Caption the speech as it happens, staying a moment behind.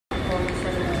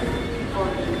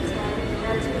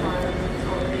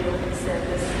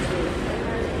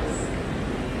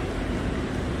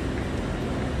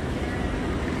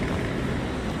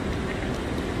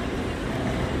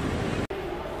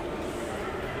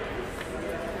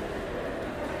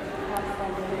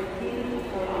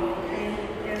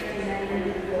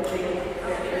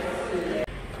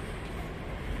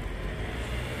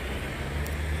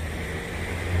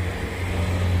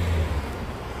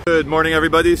Good morning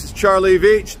everybody, this is Charlie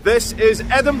Veitch. This is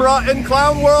Edinburgh in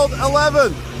Clown World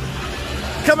 11.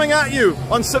 Coming at you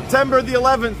on September the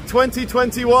 11th,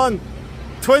 2021.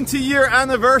 20-year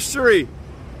anniversary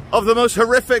of the most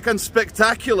horrific and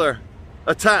spectacular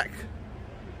attack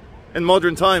in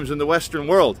modern times in the Western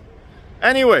world.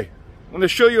 Anyway, I'm going to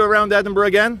show you around Edinburgh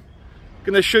again. I'm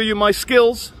going to show you my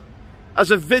skills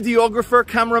as a videographer,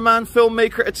 cameraman,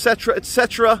 filmmaker, etc,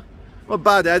 etc. I'm a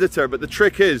bad editor, but the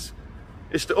trick is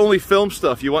to only film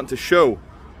stuff you want to show,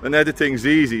 and editing's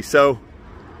easy. So,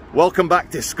 welcome back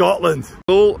to Scotland. The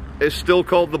bull is still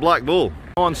called the Black Bull.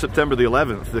 On September the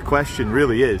 11th, the question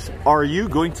really is, are you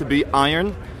going to be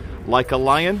iron like a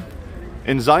lion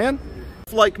in Zion?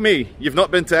 Like me, you've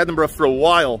not been to Edinburgh for a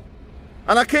while.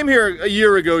 And I came here a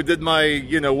year ago, did my,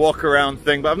 walk around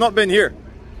thing, but I've not been here.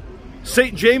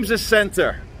 St. James's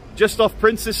Centre, just off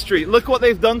Princes Street. Look what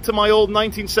they've done to my old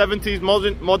 1970s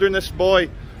modernist boy.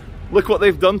 Look what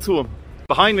they've done to him.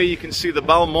 Behind me you can see the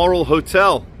Balmoral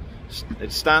Hotel.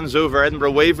 It stands over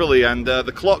Edinburgh Waverley, and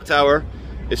the clock tower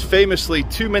is famously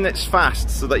 2 minutes fast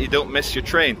so that you don't miss your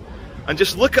train. And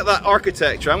just look at that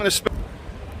architecture.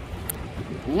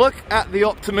 Look at the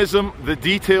optimism, the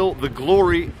detail, the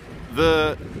glory,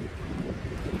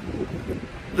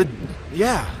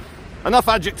 yeah. Enough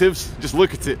adjectives, just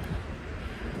look at it.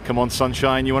 Come on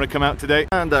sunshine, you want to come out today?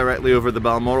 And directly over the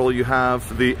Balmoral you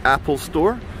have the Apple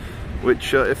store,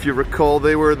 which if you recall,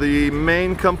 they were the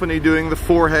main company doing the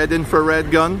forehead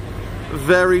infrared gun.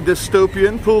 Very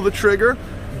dystopian, pull the trigger,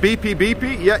 beepy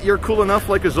beepy, yet you're cool enough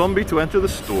like a zombie to enter the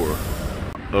store.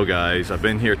 Oh guys, I've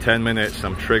been here 10 minutes,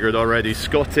 I'm triggered already.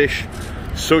 Scottish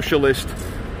Socialist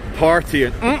Party,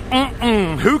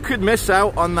 and who could miss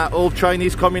out on that old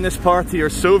Chinese Communist Party or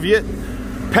Soviet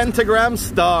pentagram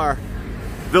star?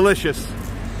 Delicious.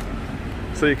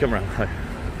 So you come around, hi.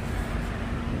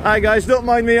 Hi guys, don't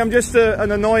mind me, I'm just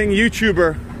an annoying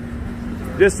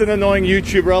YouTuber. Just an annoying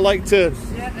YouTuber. I like to...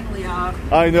 Certainly are.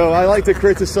 I know, I like to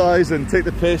criticize and take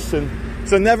the piss, and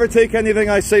so never take anything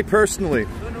I say personally.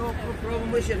 No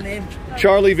problem. What's your name?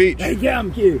 Charlie Veitch. Yeah,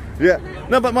 I'm you. Yeah.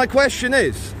 No, but my question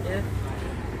is, yeah,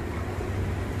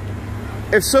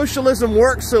 if socialism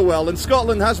works so well, and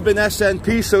Scotland has been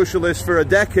SNP socialist for a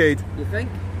decade. You think?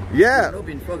 Yeah. I've not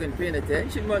been fucking paying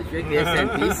attention much, the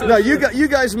SNP. No, you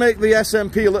guys make the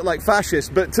SNP look like fascists,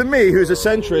 but to me, who's a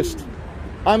centrist,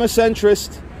 I'm a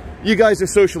centrist, you guys are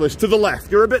socialists, to the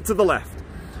left, you're a bit to the left.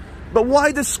 But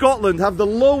why does Scotland have the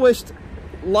lowest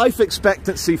life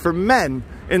expectancy for men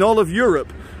in all of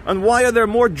Europe? And why are there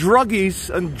more druggies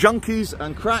and junkies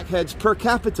and crackheads per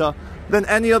capita than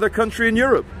any other country in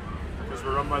Europe? Because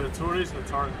we're run by the Tories and the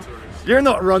Tartan Tories. You're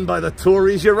not run by the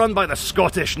Tories, you're run by the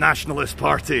Scottish Nationalist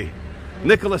Party.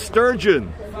 Nicola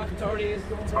Sturgeon. Tartan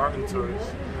Tories.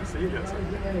 See, yes.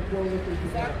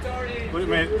 Look,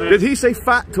 mate, did he say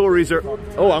fat Tories or...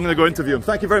 Oh, I'm going to go interview him.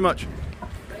 Thank you very much.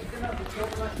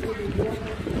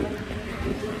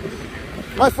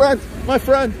 My friend,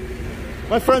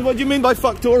 what do you mean by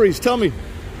fuck Tories? Tell me.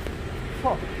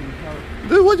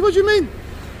 Dude, what do you mean?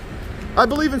 I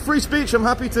believe in free speech, I'm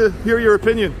happy to hear your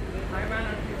opinion.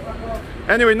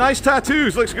 Anyway, nice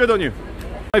tattoos, looks good on you.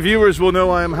 My viewers will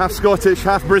know I am half Scottish,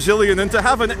 half Brazilian, and to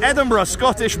have an Edinburgh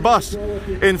Scottish bus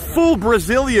in full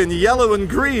Brazilian yellow and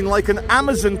green like an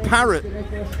Amazon parrot.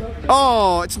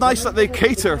 Oh, it's nice that they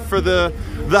cater for the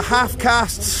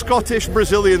half-caste Scottish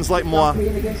Brazilians like moi.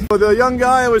 So the young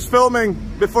guy I was filming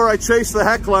before I chased the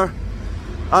heckler,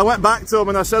 I went back to him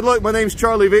and I said, look, my name's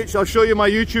Charlie Veitch, I'll show you my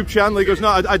YouTube channel. He goes, no,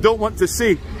 I don't want to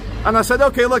see. And I said,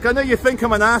 okay, look, I know you think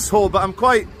I'm an asshole, but I'm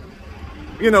quite,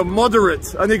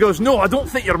 moderate. And he goes, no, I don't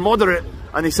think you're moderate.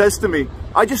 And he says to me,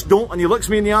 I just don't, and he looks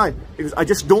me in the eye, he goes, I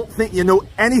just don't think you know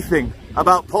anything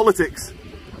about politics.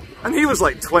 And he was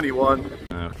like 21.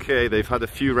 Okay, they've had a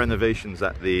few renovations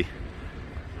at the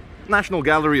National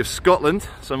Gallery of Scotland,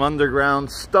 some underground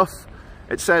stuff.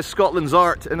 It says Scotland's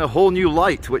art in a whole new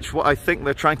light, which what I think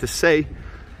they're trying to say,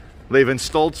 they've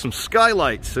installed some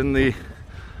skylights in the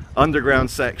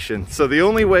underground section. So the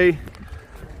only way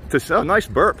to... Oh, nice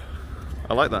burp.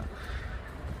 I like that.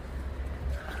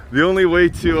 The only way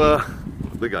to...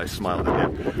 the guy's smiling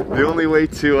again. The only way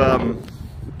to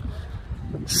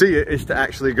see it is to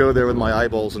actually go there with my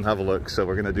eyeballs and have a look. So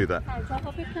we're going to do that. Is that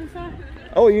a booking, sir?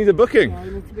 Oh, you need a booking? Yeah,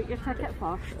 you need to book your ticket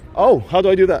first. Oh, how do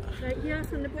I do that? Right here,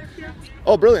 on the book here.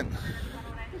 Oh, brilliant.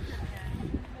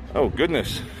 Oh,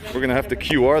 goodness. We're going to have to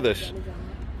QR this.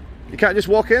 You can't just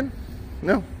walk in?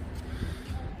 No.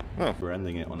 Oh. We're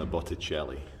ending it on a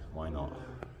Botticelli. why not?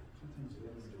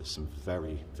 There's some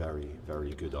very, very,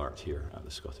 very good art here at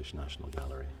the Scottish National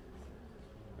Gallery.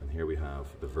 And here we have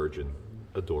the Virgin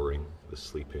adoring the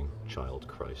sleeping child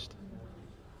Christ.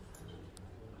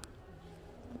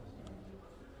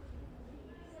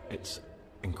 It's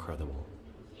incredible.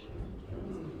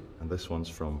 And this one's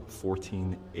from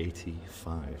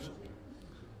 1485.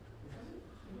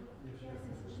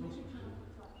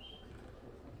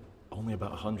 Only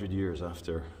about 100 years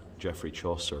after Geoffrey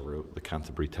Chaucer wrote the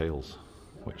Canterbury Tales,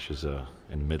 which is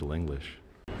in Middle English.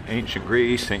 Ancient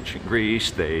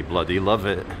Greece, they bloody love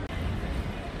it.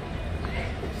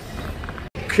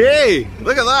 Okay,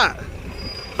 look at that.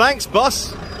 Thanks,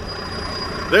 bus.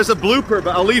 There's a blooper,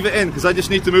 but I'll leave it in because I just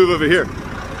need to move over here.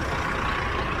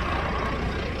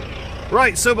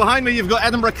 Right, so behind me you've got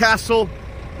Edinburgh Castle.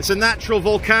 It's a natural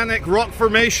volcanic rock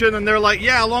formation, and they're like,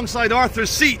 yeah, alongside Arthur's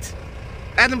Seat.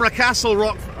 Edinburgh Castle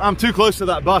rock. I'm too close to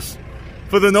that bus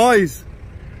for the noise.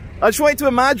 I just want you to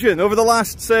imagine, over the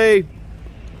last, say,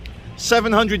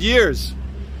 700 years,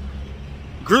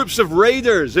 groups of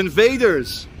raiders,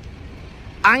 invaders,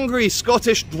 angry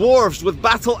Scottish dwarves with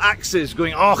battle axes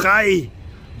going, oh, I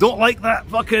don't like that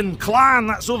fucking clan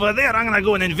that's over there, I'm gonna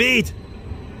go and invade.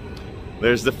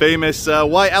 There's the famous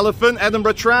White Elephant,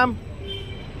 Edinburgh tram.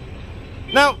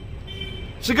 Now,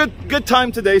 it's a good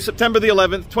time today, September the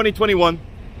 11th, 2021.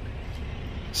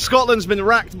 Scotland's been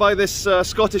racked by this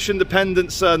Scottish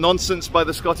independence nonsense by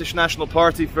the Scottish National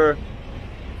Party for...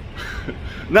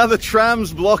 Now the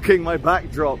tram's blocking my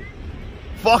backdrop.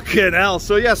 Fucking hell.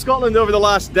 So yeah, Scotland over the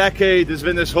last decade has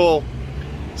been this whole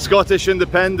Scottish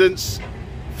independence.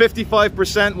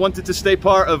 55% wanted to stay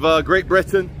part of Great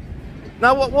Britain.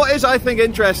 Now what is, I think,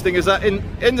 interesting is that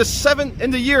in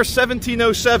the year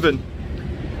 1707,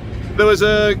 there was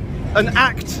an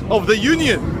act of the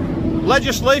Union,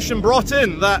 legislation brought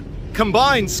in that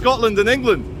combined Scotland and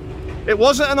England. It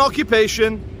wasn't an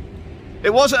occupation,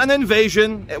 it wasn't an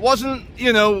invasion, it wasn't,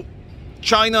 you know,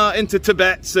 China into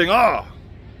Tibet saying, oh,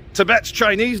 Tibet's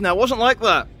Chinese now. It wasn't like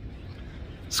that.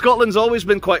 Scotland's always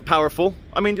been quite powerful.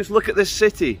 I mean, just look at this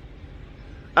city.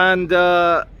 And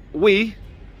we,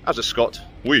 as a Scot,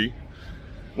 when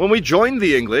we joined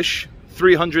the English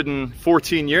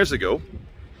 314 years ago,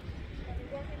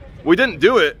 we didn't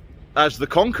do it as the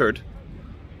conquered.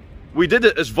 We did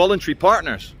it as voluntary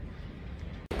partners.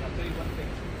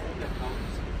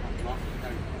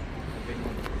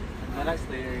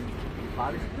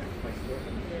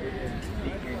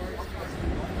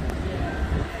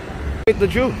 The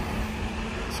Jew.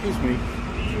 Excuse me.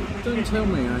 Don't tell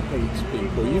me I hate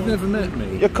people. You've never met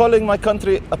me. You're calling my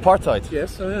country apartheid.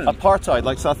 Yes, I am. Apartheid,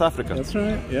 like South Africa. That's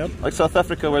right, yep. Like South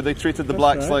Africa, where they treated the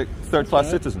blacks like third-class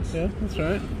citizens. Yeah, that's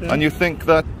right. Yeah. And you think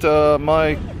that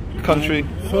my country...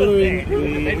 Following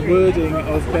the wording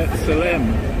of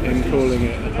B'Tselem in calling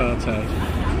it apartheid.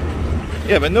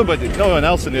 Yeah, but no one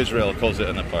else in Israel calls it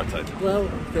an apartheid. Well,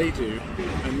 they do.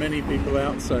 And many people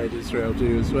outside Israel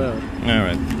do as well. All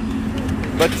right.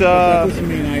 But that doesn't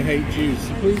mean I hate Jews,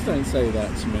 so please don't say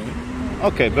that to me.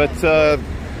 Okay, but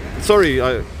sorry,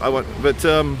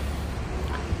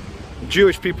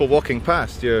 Jewish people walking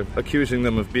past, you're accusing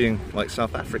them of being like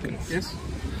South Africans. Yes.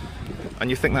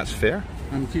 And you think that's fair?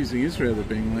 I'm accusing Israel of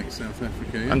being like South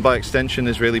Africa. Yeah? And by extension,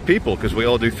 Israeli people, because we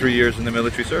all do 3 years in the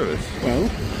military service. Well.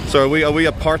 So are we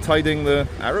apartheiding the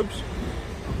Arabs?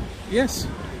 Yes.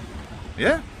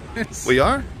 Yeah. Yes. We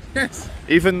are. Yes.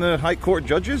 Even the High Court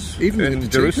judges in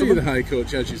Jerusalem? The High Court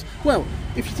judges. Well,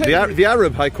 if you take the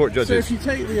Arab High Court judges, so if you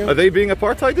take are they being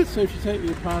apartheided? So if you take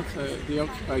the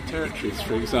occupied territories,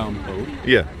 for example,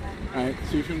 yeah. Right.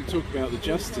 So if you talk about the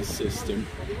justice system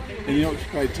in the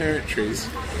occupied territories,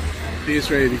 the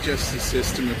Israeli justice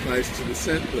system applies to the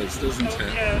settlers, doesn't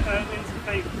it?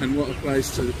 And what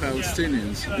applies to the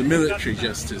Palestinians? The military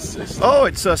justice system. Oh,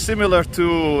 it's similar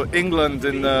to England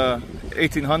in the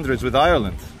 1800s with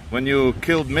Ireland, when you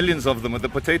killed millions of them with the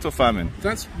potato famine.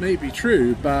 That's maybe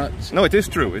true, but... No, it is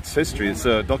true. It's history. It's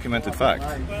a documented fact.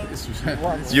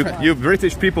 You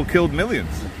British people killed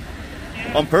millions.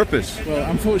 On purpose. Well,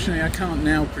 unfortunately, I can't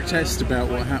now protest about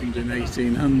what happened in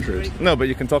 1800. No, but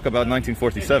you can talk about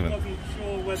 1947.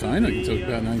 Fine, I can talk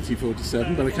about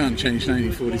 1947, but I can't change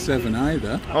 1947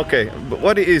 either. Okay, but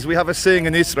what it is, we have a saying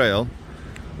in Israel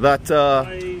that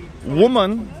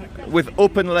woman with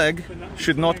open leg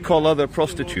should not call other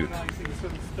prostitute.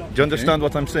 Do you understand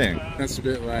what I'm saying? That's a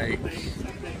bit like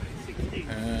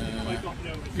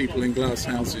people in glass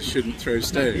houses shouldn't throw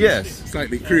stones. Yes.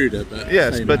 Slightly cruder, but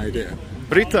yes, same but idea.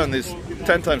 Britain is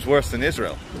 10 times worse than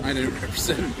Israel. I don't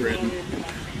represent Britain.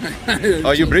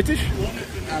 Are you British?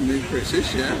 I'm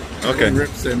British, yeah. Okay. I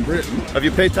represent Britain. Have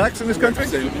you paid tax in this country?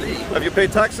 Represent me, Have you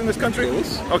paid tax in this country? of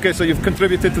course. Okay, so you've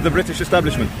contributed to the British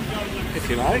establishment. If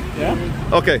you like, yeah.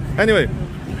 Okay, anyway,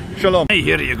 shalom. Hey,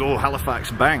 here you go,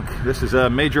 Halifax Bank. This is a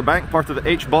major bank, part of the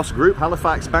HBOS group,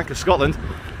 Halifax Bank of Scotland.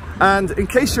 And in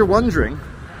case you're wondering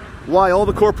why all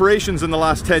the corporations in the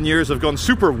last 10 years have gone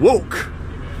super woke,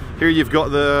 here you've got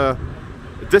the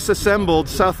disassembled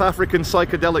South African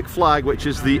psychedelic flag, which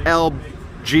is the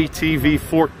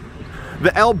LGTV4,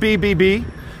 the LBBB,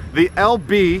 the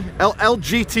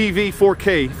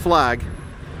LGTV4K flag.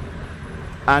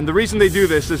 And the reason they do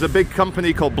this is a big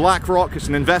company called BlackRock. It's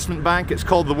an investment bank. It's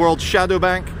called the World Shadow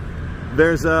Bank.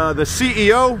 There's the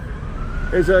CEO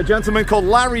is a gentleman called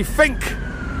Larry Fink.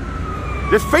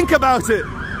 Just think about it.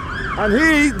 And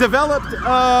he developed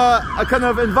a kind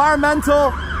of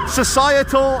environmental,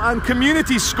 societal and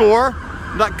community score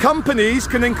that companies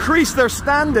can increase their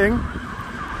standing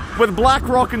with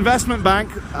BlackRock Investment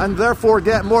Bank and therefore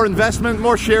get more investment,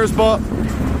 more shares bought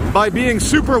by being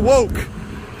super woke.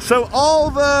 So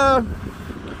all the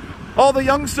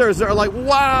youngsters that are like,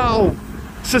 wow,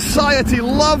 society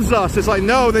loves us. It's like,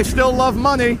 no, they still love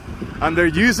money, and they're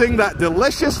using that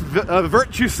delicious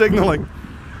virtue signaling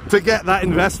to get that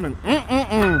investment.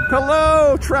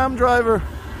 Hello, tram driver.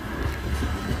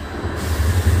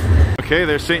 Okay,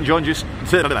 there's St. John's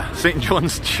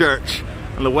Church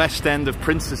on the west end of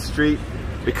Princes Street.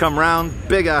 We come round,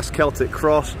 big ass Celtic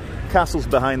cross, castle's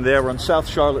behind there. We're on South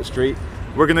Charlotte Street.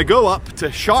 We're going to go up to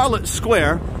Charlotte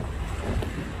Square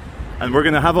and we're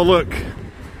going to have a look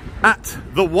at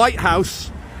the White House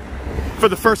for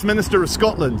the First Minister of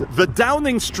Scotland, the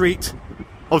Downing Street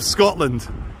of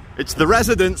Scotland. It's the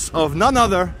residence of none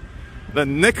other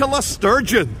than Nicola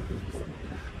Sturgeon.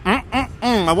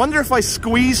 I wonder if I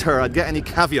squeeze her, I'd get any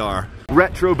caviar.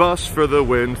 Retro bus for the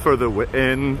win,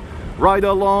 ride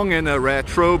along in a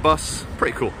retro bus.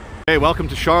 Pretty cool. Hey, welcome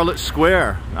to Charlotte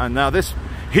Square. And now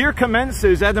here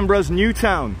commences Edinburgh's new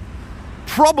town.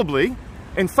 Probably,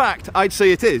 in fact, I'd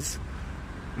say it is,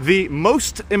 the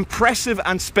most impressive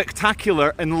and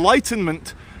spectacular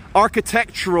Enlightenment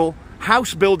architectural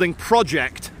house building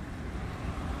project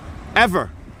ever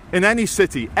in any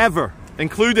city, ever,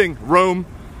 including Rome,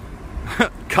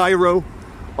 Cairo,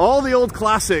 all the old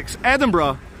classics.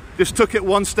 Edinburgh just took it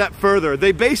one step further.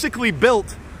 They basically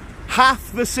built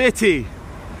half the city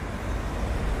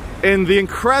in the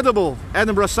incredible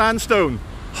Edinburgh sandstone,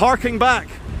 harking back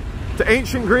to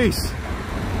ancient Greece.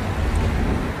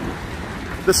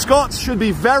 The Scots should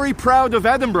be very proud of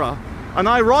Edinburgh, and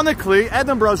ironically,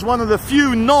 Edinburgh is one of the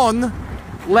few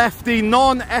non-lefty,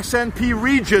 non-SNP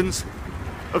regions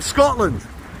of Scotland.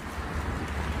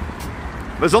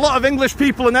 There's a lot of English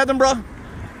people in Edinburgh.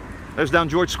 There's down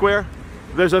George Square.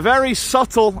 There's a very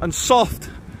subtle and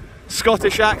soft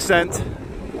Scottish accent.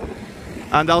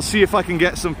 And I'll see if I can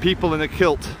get some people in a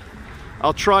kilt.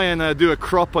 I'll try and do a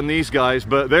crop on these guys,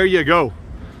 but there you go.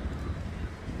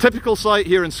 Typical sight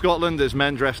here in Scotland is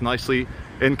men dressed nicely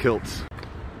in kilts.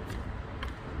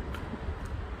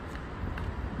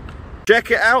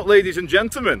 Check it out, ladies and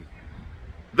gentlemen.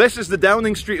 This is the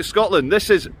Downing Street of Scotland. This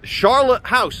is Charlotte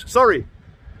House, sorry,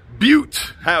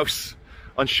 Bute House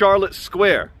on Charlotte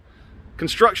Square.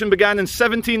 Construction began in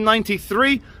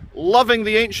 1793, loving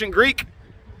the ancient Greek,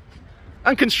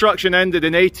 and construction ended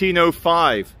in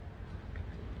 1805,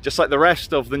 just like the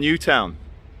rest of the new town.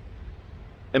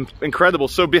 Incredible.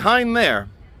 So behind there,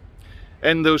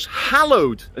 in those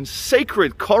hallowed and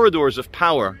sacred corridors of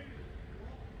power,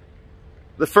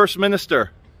 the First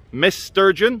Minister, Miss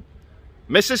Sturgeon.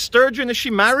 Mrs. Sturgeon, is she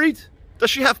married?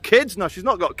 Does she have kids? No, she's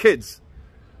not got kids.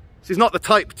 She's not the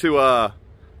type to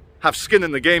have skin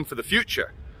in the game for the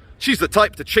future. She's the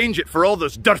type to change it for all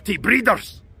those dirty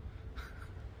breeders.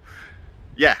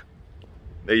 Yeah,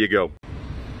 there you go.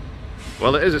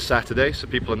 Well, it is a Saturday, so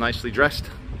people are nicely dressed.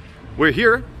 We're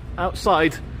here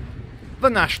outside the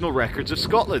National Records of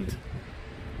Scotland.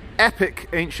 Epic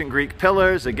ancient Greek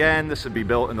pillars. Again, this would be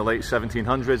built in the late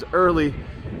 1700s, early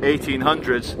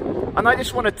 1800s. And I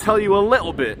just want to tell you a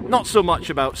little bit, not so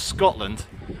much about Scotland,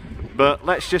 but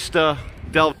let's just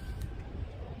delve.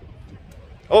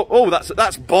 Oh,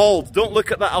 that's bald. Don't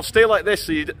look at that. I'll stay like this.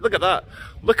 So you look at that.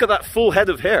 Look at that full head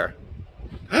of hair.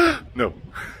 No.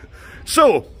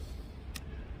 So,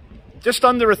 just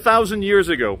under 1,000 years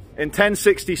ago, in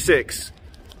 1066,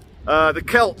 the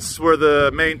Celts were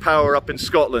the main power up in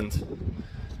Scotland.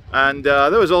 And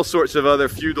there was all sorts of other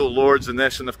feudal lords in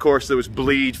this, and of course there was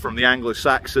bleed from the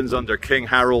Anglo-Saxons under King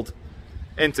Harold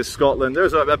into Scotland.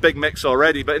 There's a big mix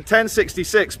already, but in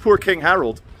 1066, poor King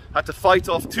Harold had to fight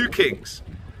off two kings.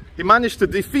 He managed to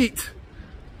defeat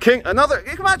You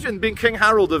can imagine being King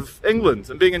Harold of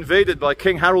England and being invaded by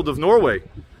King Harold of Norway.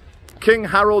 King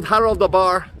Harald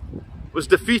Haraldabar was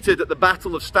defeated at the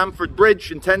Battle of Stamford Bridge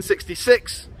in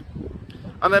 1066.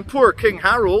 And then poor King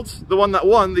Harold, the one that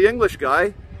won, the English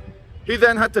guy, he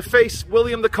then had to face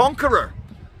William the Conqueror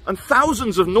and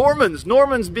thousands of Normans,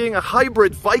 Normans being a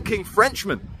hybrid Viking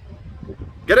Frenchman.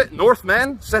 Get it?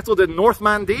 Northmen, settled in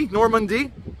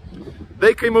Normandy.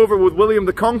 They came over with William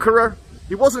the Conqueror.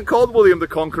 He wasn't called William the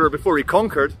Conqueror before he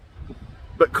conquered,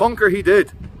 but conquer he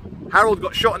did. Harold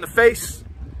got shot in the face,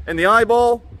 in the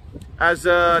eyeball, as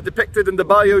depicted in the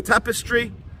Bayeux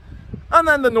tapestry. And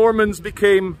then the Normans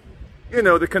became, you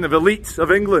know, the kind of elite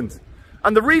of England.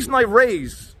 And the reason I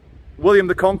raise William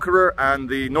the Conqueror and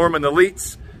the Norman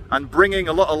elites and bringing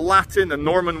a lot of Latin and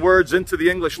Norman words into the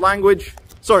English language,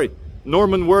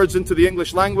 Norman words into the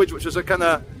English language, which is a kind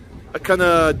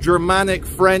of Germanic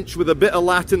French with a bit of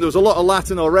Latin. There was a lot of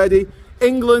Latin already.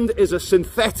 England is a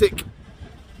synthetic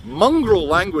mongrel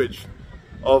language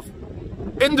of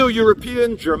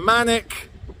Indo-European, Germanic,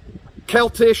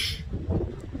 Celtish,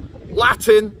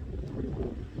 Latin,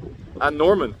 and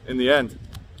Norman in the end.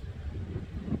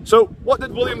 So what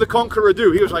did William the Conqueror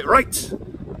do? He was like, right,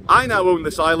 I now own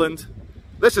this island.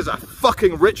 This is a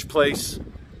fucking rich place.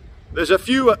 There's a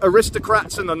few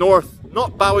aristocrats in the north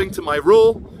not bowing to my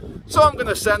rule. So I'm going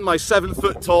to send my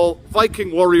 7-foot-tall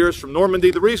Viking warriors from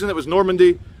Normandy. The reason it was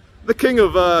Normandy, the king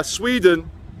of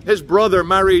Sweden, his brother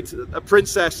married a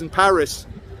princess in Paris.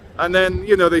 And then,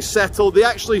 you know, they settled. They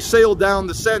actually sailed down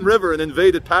the Seine River and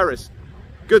invaded Paris.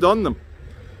 Good on them.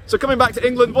 So coming back to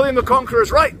England, William the Conqueror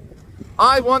is right.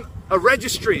 I want a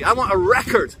registry. I want a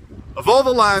record of all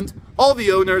the land, all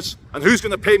the owners, and who's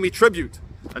going to pay me tribute.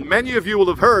 And many of you will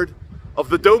have heard of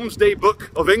the Domesday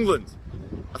Book of England.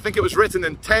 I think it was written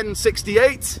in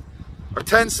 1068 or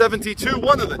 1072,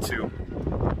 one of the two.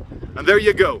 And there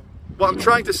you go. What I'm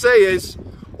trying to say is,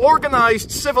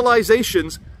 organized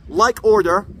civilizations like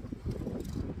order,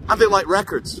 and they like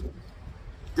records.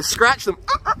 You scratch them.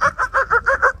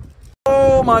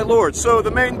 Oh my lord. So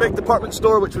the main big department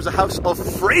store, which was a House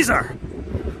of Fraser,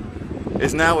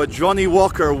 is now a Johnny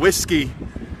Walker whiskey,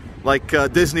 like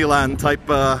Disneyland type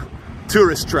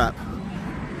tourist trap.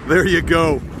 There you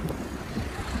go.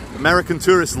 American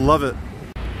tourists love it.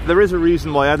 There is a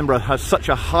reason why Edinburgh has such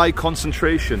a high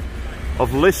concentration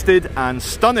of listed and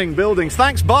stunning buildings.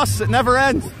 Thanks, boss, it never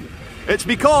ends. It's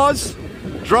because,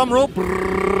 drum roll,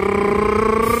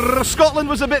 Scotland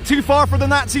was a bit too far for the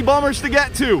Nazi bombers to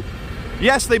get to.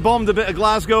 Yes, they bombed a bit of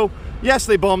Glasgow. Yes,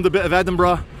 they bombed a bit of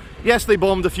Edinburgh. Yes, they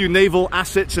bombed a few naval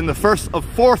assets in the Firth of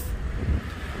Forth,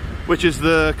 which is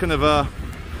the kind of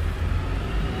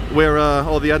where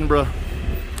all the Edinburgh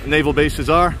naval bases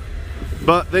are.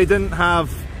 But they didn't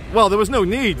have, well, there was no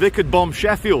need. They could bomb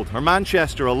Sheffield or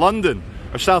Manchester or London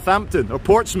or Southampton or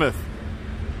Portsmouth.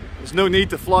 There's no need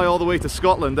to fly all the way to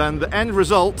Scotland. And the end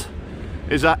result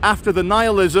is that after the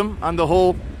nihilism and the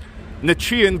whole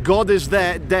Nietzschean God is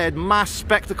dead mass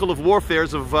spectacle of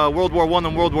warfares of World War I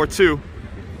and World War II,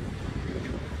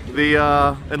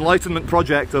 the Enlightenment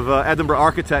project of Edinburgh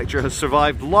architecture has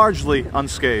survived largely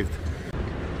unscathed.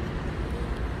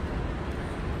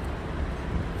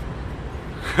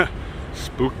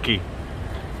 Spooky.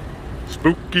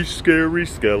 Spooky, scary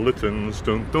skeletons.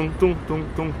 Dun dun dun dun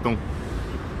dun dun.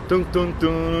 Dun dun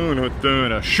dun dun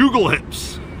dun. Shugel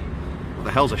hips. What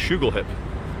the hell's a shugel hip?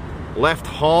 Left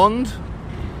hand.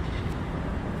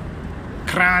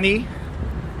 Cranny.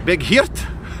 Big hirt.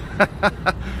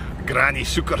 Granny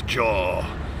sugar jaw.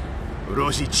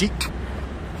 Rosy cheek.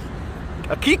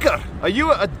 A keeker. Are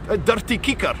you a dirty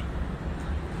keeker?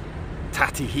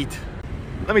 Tatty heat.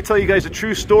 Let me tell you guys a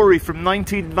true story from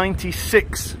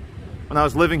 1996 when I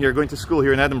was living here, going to school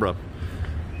here in Edinburgh.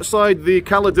 Beside the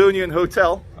Caledonian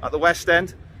Hotel at the West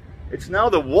End, it's now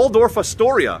the Waldorf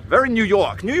Astoria, very New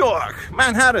York,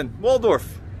 Manhattan,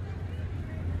 Waldorf.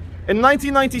 In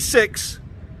 1996,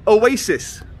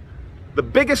 Oasis, the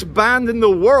biggest band in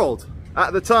the world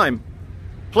at the time,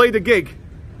 played a gig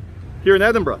here in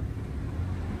Edinburgh.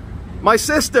 My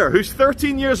sister, who's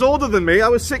 13 years older than me, I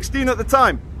was 16 at the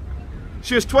time.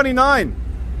 She was 29.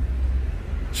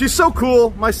 She's so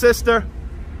cool, my sister.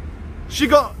 She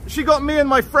got me and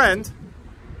my friend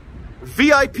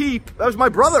VIP, that was my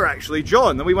brother actually,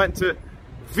 John, and we went to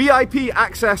VIP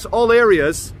access all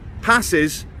areas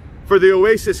passes for the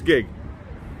Oasis gig.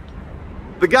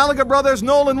 The Gallagher brothers,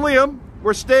 Noel and Liam,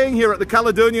 were staying here at the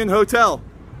Caledonian Hotel,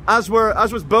 as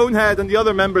was Bonehead and the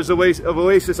other members of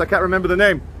Oasis, I can't remember the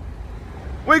name.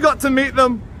 We got to meet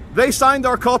them. They signed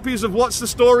our copies of What's the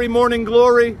Story, Morning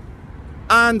Glory,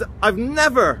 and I've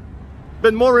never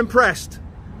been more impressed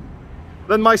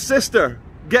than my sister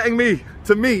getting me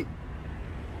to meet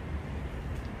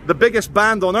the biggest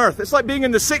band on earth. It's like being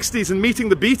in the 60s and meeting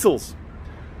the Beatles.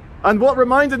 And what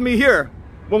reminded me here,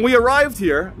 when we arrived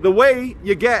here, the way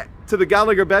you get to the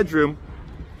Gallagher bedroom,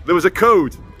 there was a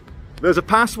code. There's a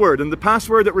password, and the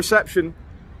password at reception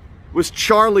was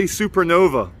Charlie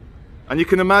Supernova. And you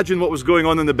can imagine what was going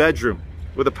on in the bedroom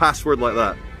with a password like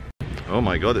that. Oh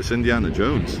my God, it's Indiana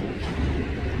Jones.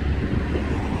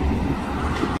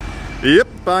 Yep,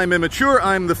 I'm immature.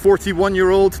 I'm the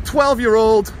 41-year-old,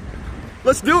 12-year-old.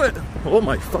 Let's do it. Oh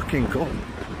my fucking God.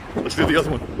 Let's do the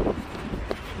other one.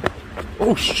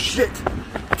 Oh shit.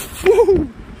 Woo.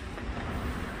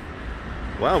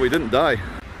 Wow, we didn't die.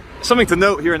 Something to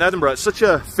note here in Edinburgh, it's such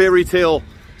a fairy tale,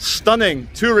 stunning,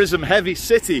 tourism-heavy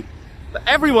city that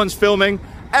everyone's filming,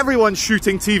 everyone's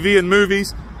shooting TV and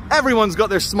movies, everyone's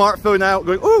got their smartphone out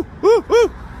going, ooh, ooh,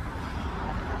 ooh.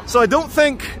 So I don't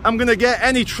think I'm gonna get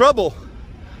any trouble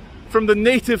from the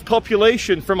native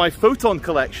population for my photon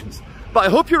collections. But I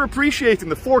hope you're appreciating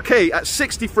the 4K at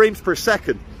 60 frames per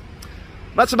second.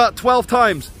 That's about 12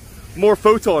 times more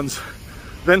photons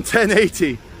than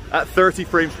 1080 at 30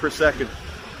 frames per second.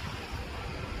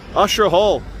 Usher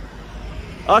Hall.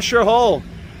 Usher Hall.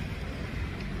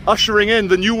 Ushering in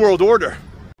the New World Order.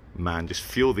 Man, just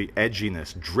feel the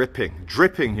edginess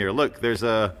dripping here. Look, there's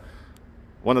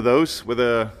one of those with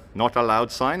a not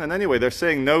allowed sign. And anyway, they're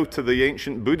saying no to the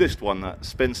ancient Buddhist one that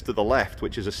spins to the left,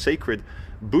 which is a sacred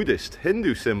Buddhist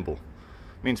Hindu symbol.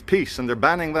 It means peace, and they're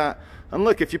banning that. And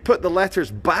look, if you put the letters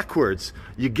backwards,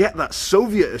 you get that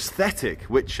Soviet aesthetic,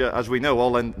 which, as we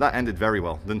know, that ended very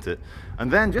well, didn't it? And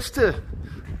then, just to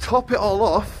top it all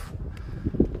off,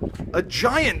 a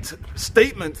giant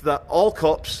statement that all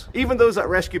cops, even those that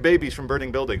rescue babies from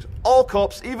burning buildings, all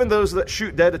cops, even those that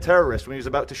shoot dead a terrorist when he was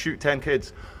about to shoot 10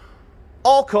 kids,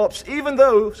 all cops, even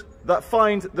those that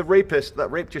find the rapist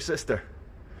that raped your sister,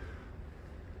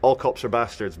 all cops are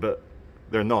bastards, but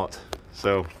they're not.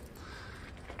 So,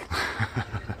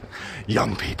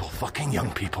 young people, fucking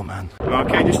young people, man.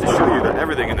 Okay, just to show you that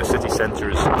everything in the city centre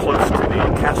is close to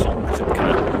the castle, as it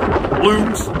kind of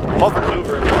looms, hovers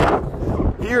over.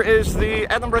 Here is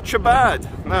the Edinburgh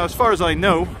Chabad. Now, as far as I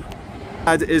know,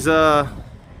 Chabad is a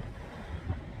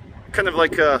kind of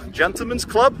like a gentleman's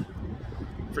club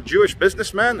for Jewish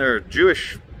businessmen or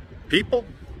Jewish people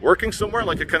working somewhere,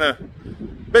 like a kind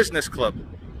of business club.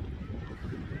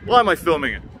 Why am I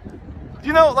filming it?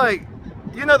 You know, like,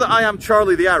 you know that I am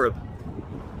Charlie the Arab.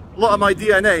 A lot of my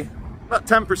DNA, about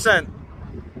 10%,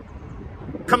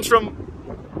 comes from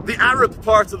the Arab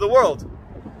part of the world.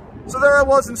 So there I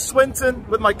was in Swinton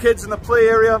with my kids in the play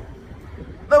area.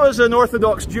 There was an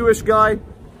Orthodox Jewish guy.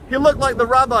 He looked like the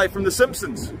rabbi from The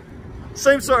Simpsons.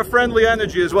 Same sort of friendly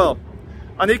energy as well.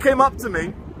 And he came up to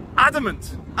me,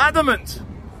 adamant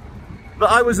that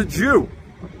I was a Jew.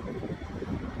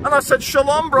 And I said,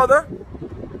 "Shalom, brother."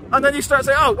 And then he started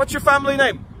saying, "Oh, what's your family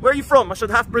name? Where are you from?" I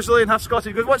said, "Half Brazilian, half Scottish."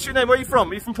 He goes, "What's your name? Where are you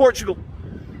from?" "Are you from Portugal?"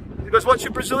 He goes, "What's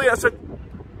your Brazilian?" I said,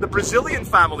 "The Brazilian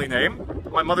family name,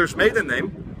 my mother's maiden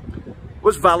name,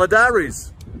 was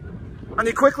Valadares." And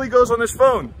he quickly goes on his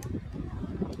phone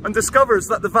and discovers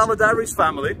that the Valadares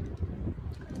family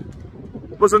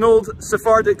was an old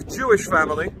Sephardic Jewish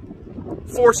family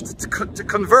forced to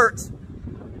convert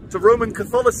to Roman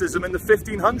Catholicism in the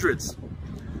 1500s.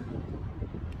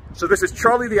 So this is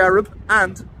Charlie the Arab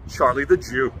and Charlie the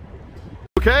Jew.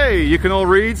 Okay, you can all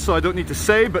read, so I don't need to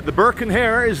say, but the Burke and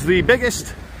Hare is the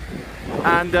biggest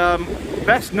and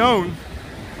best known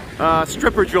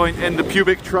stripper joint in the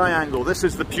Pubic Triangle. This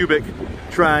is the Pubic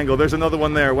Triangle. There's another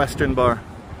one there, Western Bar.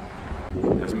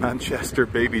 There's Manchester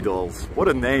Baby Dolls. What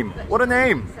a name. What a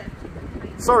name.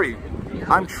 Sorry,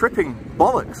 I'm tripping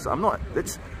bollocks. I'm not.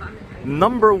 It's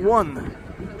 #1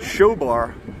 show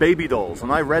bar Baby Dolls,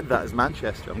 and I read that as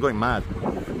Manchester. I'm going mad.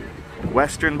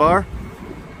 Western Bar.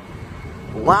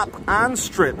 Lap and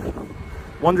Strip.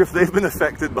 Wonder if they've been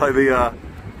affected by the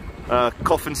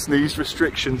cough and sneeze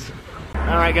restrictions.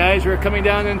 Alright guys, we're coming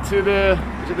down into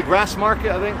the Grass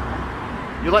Market, I think.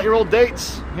 You like your old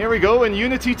dates? Here we go, in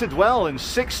Unity to Dwell in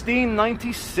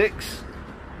 1696,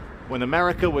 when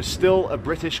America was still a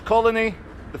British colony,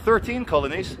 the 13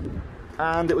 colonies,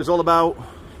 and it was all about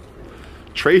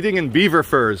trading in beaver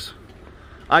furs.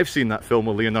 I've seen that film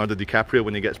with Leonardo DiCaprio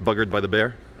when he gets buggered by the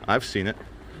bear. I've seen it.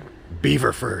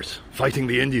 Beaver furs, fighting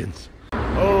the Indians.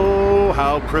 Oh,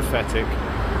 how prophetic.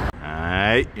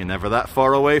 Alright, you're never that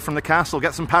far away from the castle.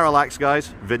 Get some parallax,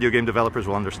 guys. Video game developers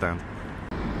will understand.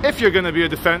 If you're going to be a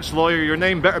defense lawyer, your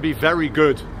name better be very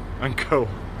good. And go.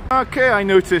 Okay, I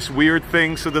notice weird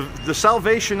things. So the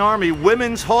Salvation Army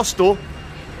Women's Hostel,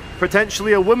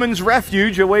 potentially a women's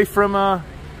refuge away from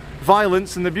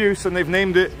violence and abuse, and they've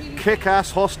named it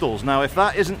Kick-Ass Hostels. Now, if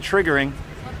that isn't triggering,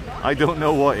 I don't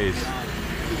know what is.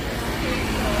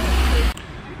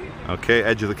 Okay,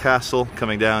 edge of the castle,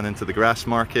 coming down into the grass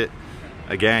market.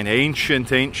 Again, ancient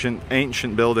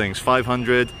buildings,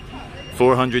 500,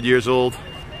 400 years old.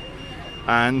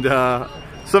 And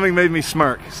something made me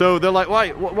smirk. So they're like,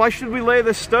 why should we lay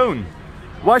this stone?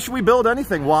 Why should we build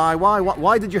anything?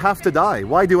 Why did you have to die?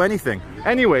 Why do anything?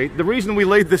 Anyway, the reason we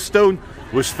laid this stone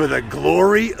was for the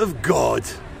glory of God.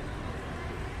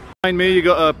 Behind me, you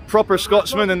got a proper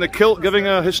Scotsman in the kilt giving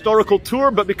a historical tour,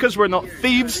 but because we're not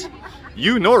thieves,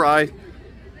 you nor I,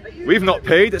 we've not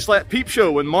paid. It's like a peep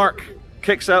show when Mark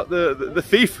kicks out the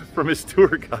thief from his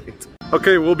tour guide.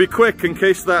 Okay, we'll be quick in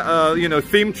case that, you know,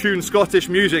 theme tune Scottish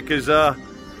music is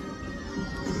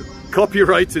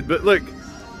copyrighted, but look.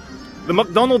 The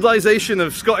McDonaldization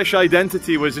of Scottish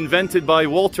identity was invented by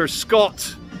Walter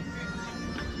Scott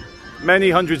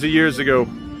many hundreds of years ago,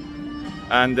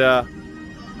 and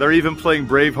they're even playing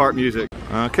Braveheart music.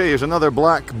 Okay, here's another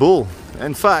black bull.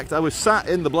 In fact, I was sat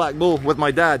in the Black Bull with my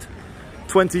dad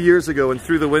 20 years ago, and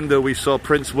through the window we saw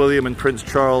Prince William and Prince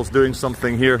Charles doing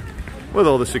something here, with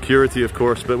all the security of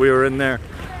course, but we were in there.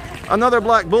 Another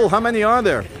black bull, how many are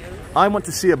there? I went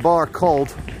to see a bar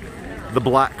called the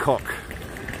Black Cock.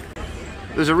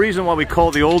 There's a reason why we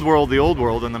call the old world,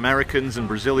 and Americans and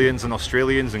Brazilians and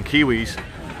Australians and Kiwis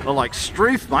are like,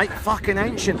 Struth, mate, fucking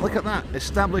ancient, look at that,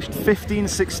 established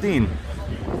 1516.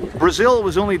 Brazil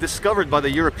was only discovered by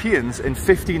the Europeans in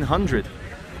 1500.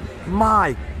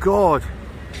 My God.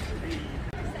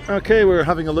 Okay, we're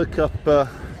having a look up,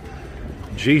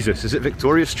 Jesus, is it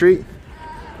Victoria Street?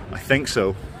 I think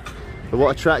so. But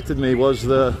what attracted me was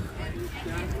the...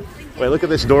 Wait, look at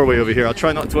this doorway over here. I'll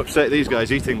try not to upset these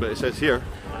guys eating, but it says here,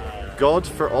 God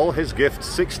for all his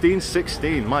gifts,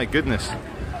 1616. My goodness.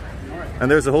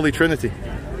 And there's the Holy Trinity.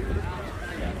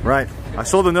 Right, I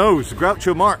saw the nose,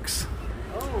 Groucho Marx.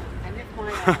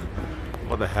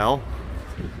 What the hell?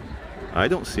 I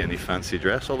don't see any fancy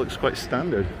dress, all looks quite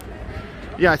standard.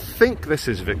 Yeah, I think this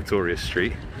is Victoria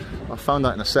Street. I'll find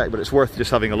out in a sec, but it's worth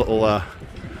just having a little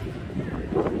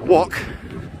walk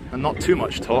and not too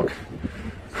much talk.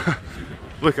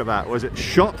 Look at that. Was it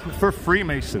Shop for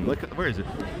Freemason? Look at, where is it?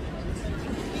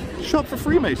 Shop for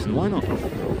Freemason, why not?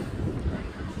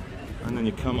 And then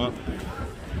you come up.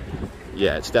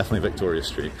 Yeah, it's definitely Victoria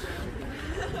Street.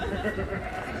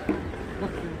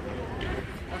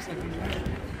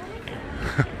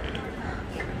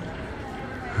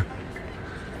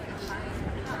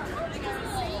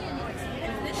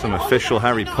 Some official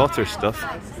Harry Potter stuff.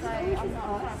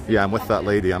 Yeah, I'm with that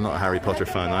lady. I'm not a Harry Potter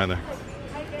fan either.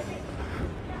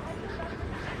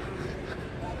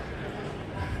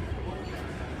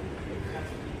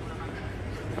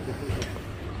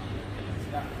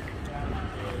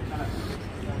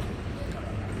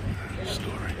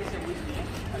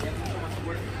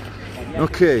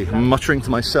 Okay, I'm muttering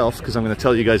to myself because I'm going to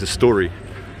tell you guys a story.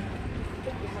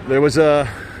 There was a...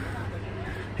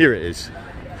 Here it is.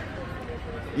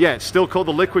 Yeah, it's still called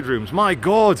the Liquid Rooms. My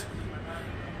God!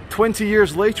 20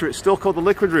 years later, it's still called the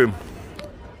Liquid Room.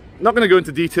 Not going to go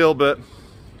into detail, but...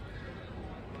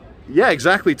 Yeah,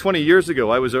 exactly 20 years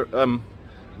ago, I was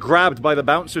grabbed by the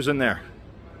bouncers in there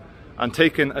and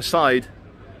taken aside,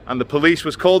 and the police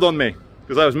was called on me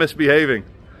because I was misbehaving.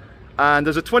 And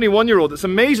as a 21-year-old, it's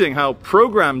amazing how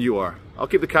programmed you are. I'll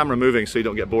keep the camera moving so you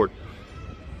don't get bored.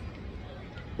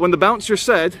 When the bouncer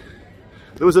said,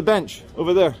 there was a bench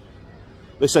over there.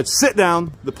 They said, sit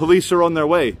down, the police are on their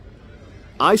way.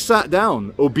 I sat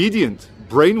down, obedient,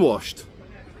 brainwashed,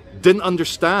 didn't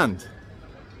understand.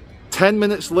 10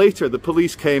 minutes later, the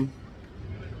police came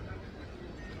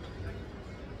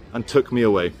and took me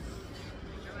away.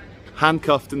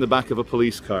 Handcuffed in the back of a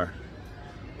police car.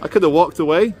 I could have walked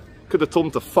away. Could have told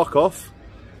them to fuck off,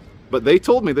 but they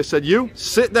told me, they said, you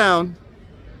sit down,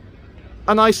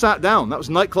 and I sat down. That was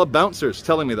nightclub bouncers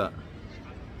telling me that.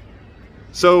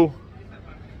 So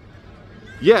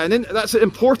yeah, and that's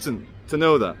important to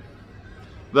know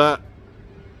that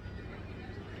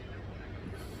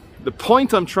the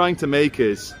point I'm trying to make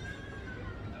is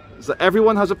that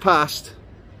everyone has a past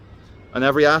and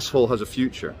every asshole has a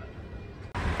future.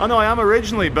 I know I am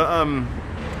originally, but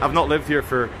I've not lived here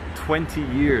for 20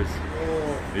 years.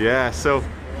 Yeah, so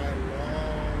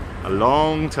a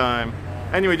long time.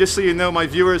 Anyway, just so you know, my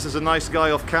viewers is a nice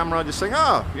guy off camera just saying,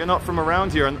 oh, you're not from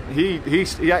around here. And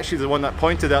he actually the one that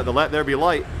pointed out the let there be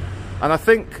light. And I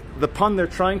think the pun they're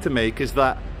trying to make is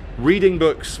that reading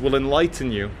books will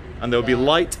enlighten you and there'll be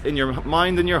light in your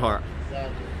mind and your heart.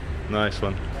 Nice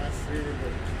one.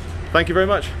 Thank you very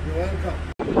much. You're welcome.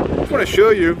 I just want to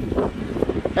show you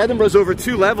Edinburgh's over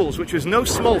 2 levels, which is no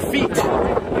small feat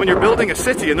when you're building a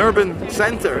city, an urban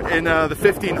centre in the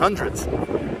 1500s.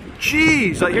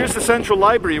 Jeez, like here's the Central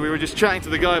Library. We were just chatting to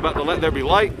the guy about the Let There Be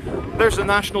Light. There's the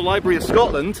National Library of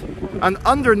Scotland, and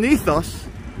underneath us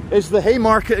is the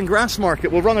Haymarket and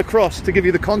Grassmarket. We'll run across to give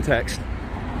you the context.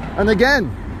 And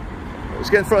again, let's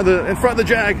get in front of the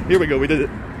Jag. Here we go, we did it.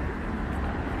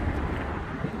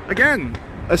 Again,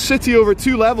 a city over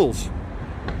 2 levels.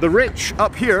 The rich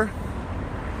up here,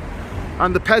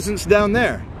 and the peasants down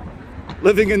there,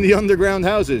 living in the underground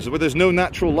houses where there's no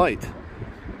natural light.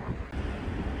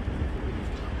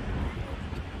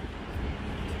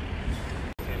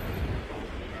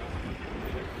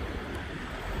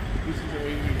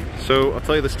 So I'll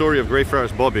tell you the story of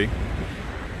Greyfriars Bobby.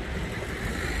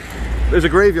 There's a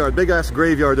graveyard, big ass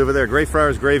graveyard over there,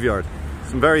 Greyfriars Graveyard.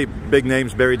 Some very big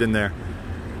names buried in there.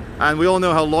 And we all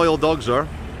know how loyal dogs are.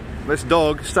 This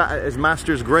dog sat at his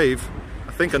master's grave,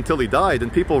 I think until he died,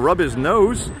 and people rub his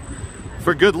nose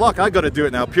for good luck. I gotta do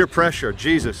it now, peer pressure,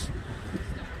 Jesus.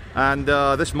 And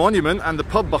this monument and the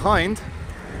pub behind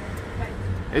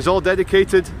is all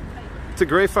dedicated to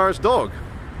Greyfriars' dog.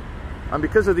 And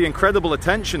because of the incredible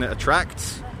attention it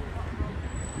attracts,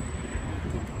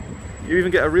 you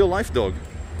even get a real life dog.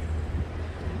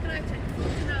 Can I take a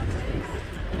photo now,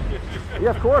 please?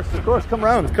 Yeah, of course, come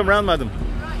round, madam.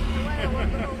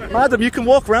 Madam, you can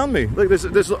walk round me. Look, look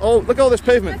at all this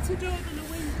pavement. Better do it than a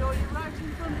window, you're right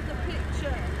in front of the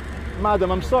picture. Madam,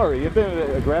 I'm sorry, you've been a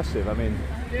bit aggressive, I mean.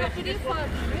 After this one,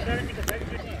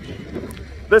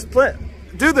 There's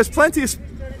plenty of...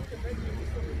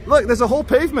 Look, there's a whole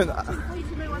pavement. wait a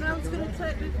minute, when I was going to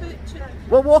take the picture.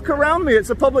 Well, walk around me,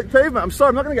 it's a public pavement. I'm sorry,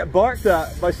 I'm not going to get barked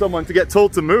at by someone to get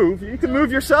told to move. You can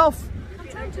move yourself. I'm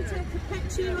trying to take a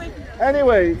picture with...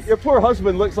 Anyway, your poor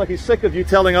husband looks like he's sick of you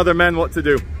telling other men what to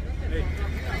do.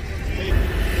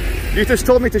 You just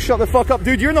told me to shut the fuck up.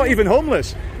 Dude, you're not even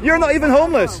homeless. You're not even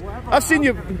homeless. I've seen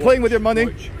you playing with your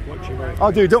money.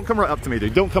 Oh, dude, don't come right up to me,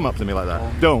 dude. Don't come up to me like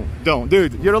that. Don't.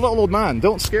 Dude, you're a little old man.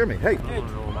 Don't scare me. Hey.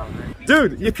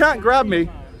 Dude, you can't grab me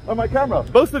on my camera.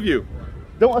 Both of you.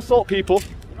 Don't assault people.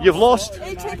 You've lost. Are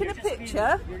you taking a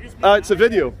picture? It's a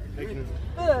video.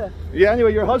 Yeah,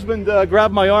 anyway, your husband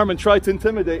grabbed my arm and tried to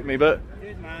intimidate me, but...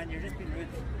 Dude, man, you're just being rude.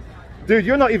 Dude,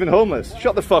 you're not even homeless.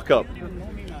 Shut the fuck up.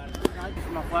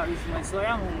 My flat recently, so I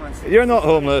am homeless. You're not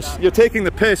homeless. You're taking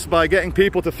the piss by getting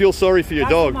people to feel sorry for your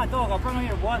That's dog. my dog, I'll bring him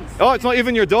here once. Oh, it's not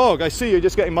even your dog. I see, you're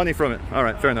just getting money from it.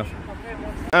 Alright, fair enough.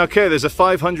 Okay, there's a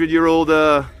 500-year-old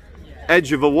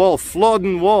edge of a wall,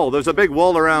 Flodden Wall. There's a big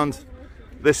wall around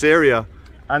this area.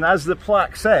 And as the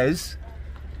plaque says,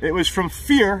 it was from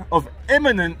fear of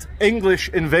imminent English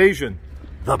invasion.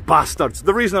 The bastards.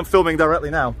 The reason I'm filming directly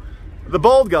now, the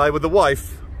bald guy with the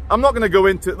wife, I'm not going to go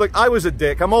into... Look, I was a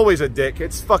dick. I'm always a dick.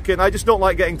 It's fucking... I just don't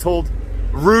like getting told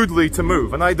rudely to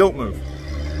move, and I don't move.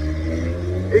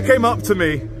 He came up to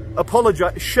me,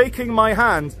 apologized, shaking my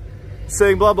hand,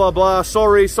 saying blah, blah, blah,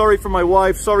 sorry for my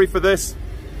wife, sorry for this.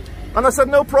 And I said,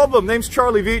 no problem, name's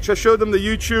Charlie Veitch. I showed him the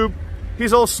YouTube.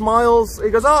 He's all smiles. He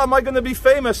goes, oh, am I going to be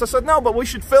famous? I said, no, but we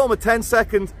should film a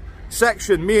 10-second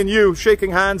section, me and you,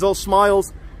 shaking hands, all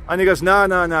smiles. And he goes, no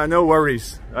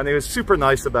worries. And he was super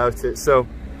nice about it. So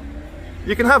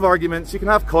you can have arguments, you can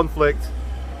have conflict.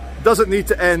 Doesn't need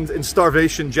to end in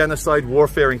starvation, genocide,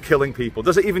 warfare, and killing people.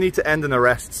 Doesn't even need to end in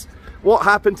arrests. What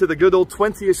happened to the good old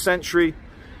 20th century?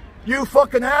 You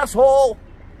fucking asshole!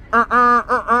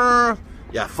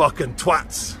 Yeah, fucking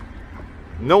twats.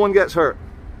 No one gets hurt.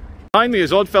 Behind me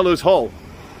is Oddfellows Hall.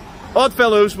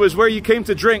 Oddfellows was where you came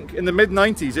to drink in the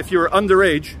mid-90s if you were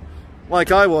underage,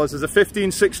 like I was as a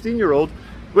 15, 16-year-old,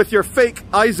 with your fake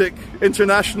Isaac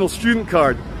international student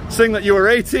card, saying that you were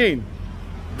 18.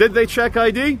 Did they check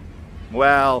ID?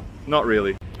 Well, not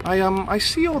really. I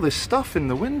see all this stuff in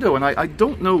the window and I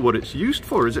don't know what it's used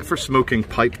for. Is it for smoking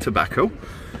pipe tobacco?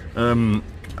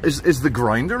 Is the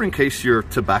grinder in case your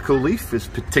tobacco leaf is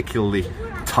particularly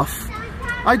tough?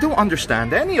 I don't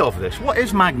understand any of this. What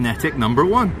is magnetic number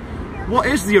 1? What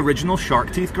is the original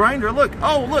shark teeth grinder? Look,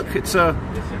 oh look,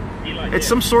 it's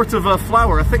some sort of a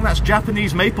flower. I think that's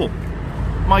Japanese maple.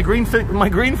 My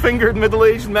green-fingered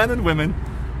middle-aged men and women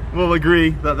will agree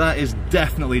that that is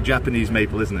definitely Japanese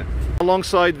maple, isn't it?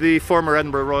 Alongside the former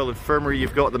Edinburgh Royal Infirmary,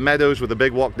 you've got the meadows with a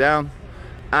big walk down.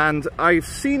 And I've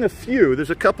seen a few,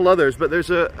 there's a couple others, but there's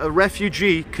a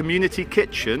refugee community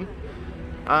kitchen.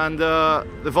 And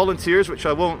the volunteers, which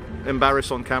I won't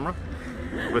embarrass on camera,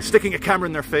 with sticking a camera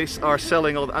in their face, are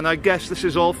selling all, and I guess this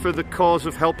is all for the cause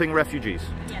of helping refugees.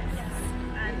 Yes,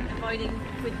 and avoiding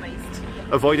food waste.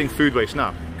 Avoiding food waste,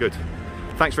 now, good.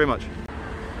 Thanks very much.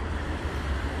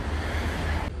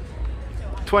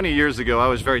 20 years ago, I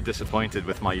was very disappointed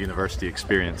with my university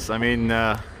experience. I mean,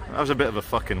 I was a bit of a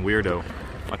fucking weirdo.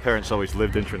 My parents always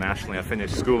lived internationally. I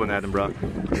finished school in Edinburgh,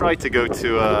 tried to go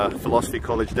to philosophy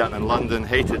college down in London,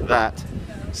 hated that.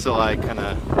 So I kind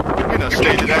of, you know,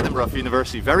 stayed at Edinburgh for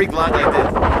university. Very glad I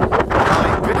did.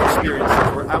 My good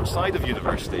experiences were outside of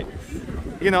university.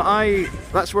 You know,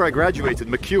 that's where I graduated,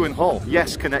 McEwen Hall.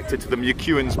 Yes, connected to the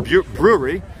McEwen's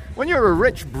brewery. When you're a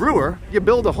rich brewer, you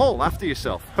build a hall after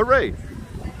yourself. Hooray!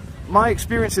 My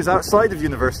experiences outside of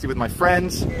university with my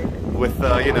friends, with,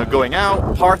 you know, going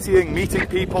out, partying, meeting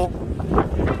people,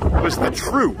 was the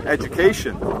true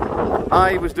education.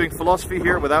 I was doing philosophy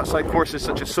here with outside courses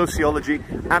such as sociology,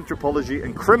 anthropology,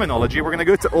 and criminology. We're going to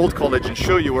go to Old College and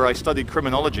show you where I studied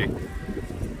criminology.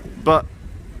 But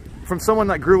from someone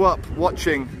that grew up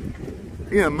watching,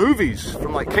 you know, movies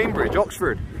from like Cambridge,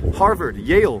 Oxford, Harvard,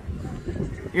 Yale,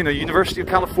 you know, University of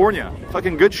California,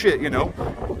 fucking good shit, you know.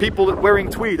 People wearing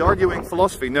tweed, arguing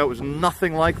philosophy. No, it was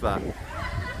nothing like that.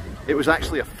 It was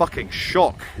actually a fucking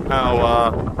shock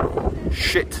how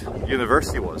shit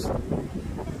university was.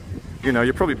 You know,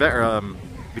 you're probably better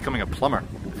becoming a plumber,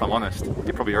 if I'm honest.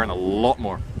 You probably earn a lot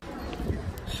more.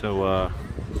 So,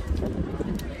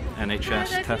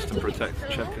 NHS Test and Protect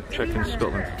check in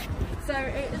Scotland. So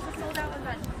it is a sold out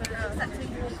event, but it's actually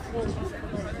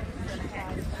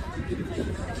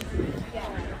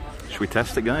Should we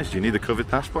test it, guys? Do you need a COVID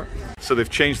passport? So they've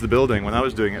changed the building. When I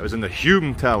was doing it, it was in the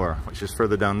Hume Tower, which is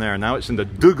further down there. Now it's in the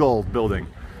Dougal building,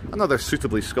 another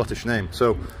suitably Scottish name.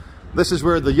 So this is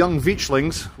where the young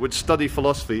Veitchlings would study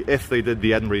philosophy if they did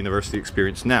the Edinburgh University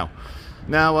experience. Now,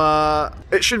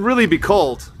 it should really be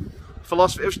called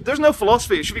philosophy. There's no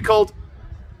philosophy. It should be called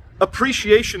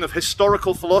appreciation of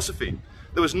historical philosophy.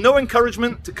 There was no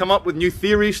encouragement to come up with new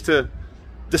theories, to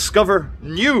discover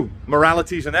new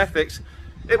moralities and ethics.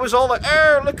 It was all like,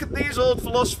 look at these old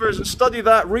philosophers and study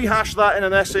that, rehash that in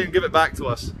an essay and give it back to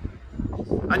us.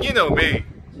 And you know me,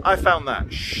 I found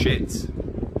that shit.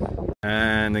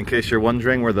 And in case you're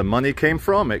wondering where the money came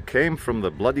from, it came from the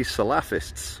bloody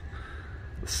Salafists.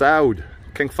 The Saud,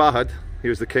 King Fahd, he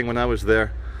was the king when I was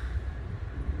there.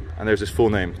 And there's his full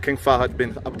name, King Fahd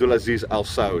bin Abdulaziz Al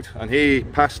Saud. And he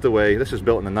passed away, this was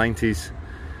built in the 90s.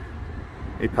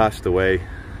 He passed away.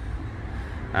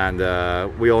 And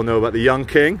we all know about the young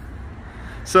king.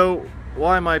 So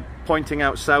why am I pointing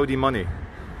out Saudi money?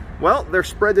 Well, they're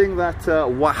spreading that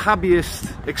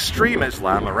Wahhabist extreme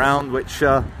Islam around, which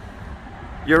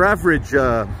your average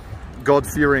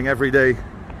God-fearing everyday...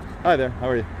 Hi there,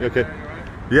 how are you? You okay?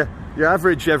 Yeah, your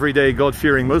average everyday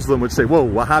God-fearing Muslim would say, whoa,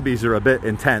 Wahhabis are a bit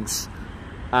intense.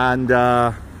 And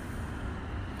yeah.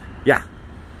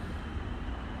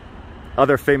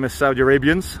 Other famous Saudi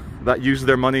Arabians that use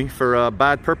their money for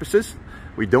bad purposes.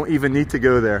 We don't even need to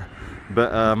go there.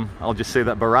 But I'll just say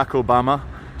that Barack Obama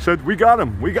said, we got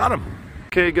him, we got him.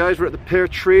 Okay guys, we're at the Pear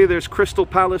Tree. There's Crystal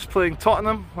Palace playing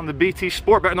Tottenham on the BT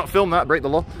Sport. Better not film that, break the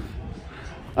law.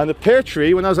 And the Pear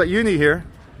Tree, when I was at uni here,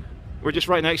 we're just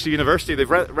right next to university. They've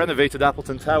renovated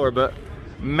Appleton Tower, but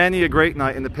many a great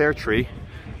night in the Pear Tree.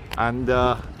 And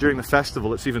during the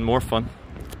festival, it's even more fun.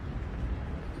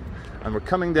 And we're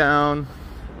coming down.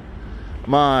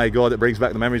 My God, it brings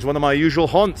back the memories. One of my usual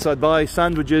haunts. I'd buy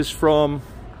sandwiches from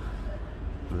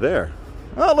there.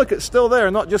 Oh, look, it's still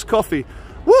there, not just coffee.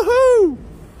 Woohoo!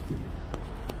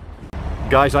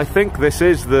 Guys, I think this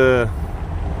is the...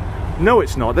 No,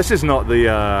 it's not. This is not the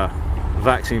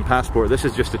vaccine passport. This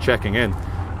is just a checking in.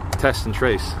 Test and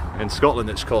trace. In Scotland,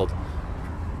 it's called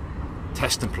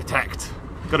Test and Protect.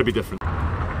 Got to be different.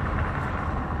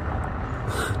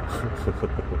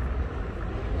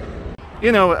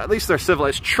 You know, at least they're civil.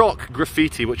 It's chalk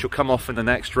graffiti, which will come off in the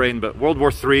next rain, but World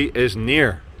War III is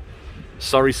near.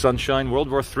 Sorry, sunshine.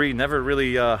 World War III never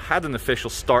really had an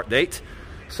official start date.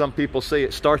 Some people say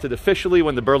it started officially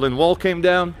when the Berlin Wall came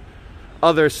down.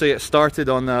 Others say it started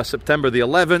on September the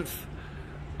 11th.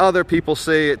 Other people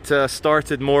say it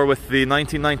started more with the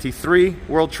 1993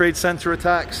 World Trade Center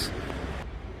attacks.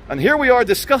 And here we are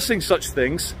discussing such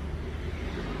things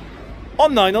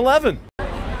on 9/11.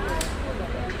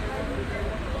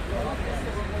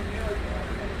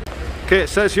 Okay, it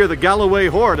says here the Galloway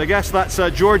Horde. I guess that's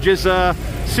George's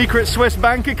secret Swiss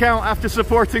bank account after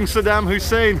supporting Saddam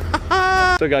Hussein.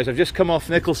 So guys, I've just come off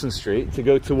Nicholson Street to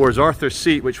go towards Arthur's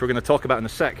Seat, which we're going to talk about in a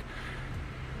sec.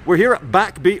 We're here at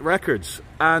Backbeat Records,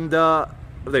 and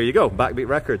there you go, Backbeat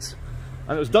Records.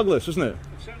 And it was Douglas, wasn't it? It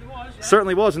certainly was. Yeah.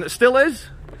 Certainly was, and it still is.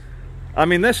 I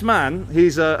mean, this man,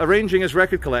 he's arranging his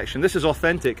record collection. This is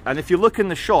authentic, and if you look in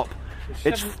the shop,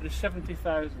 there's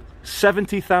 70,000.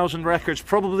 70,000 records,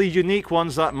 probably unique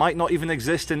ones that might not even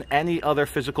exist in any other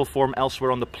physical form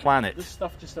elsewhere on the planet. This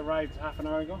stuff just arrived half an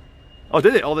hour ago. Oh,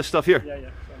 did it? All this stuff here? Yeah, yeah.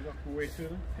 So I'm working my way through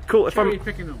them. Cool. If I'm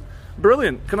picking them.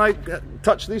 brilliant, can I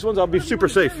touch these ones? I'll be super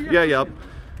safe. Yeah, yeah.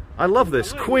 I love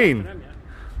this. Queen.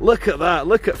 Look at that.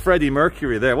 Look at Freddie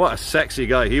Mercury there. What a sexy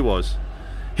guy he was.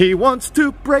 He wants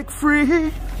to break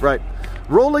free. Right.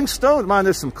 Rolling Stone. Man,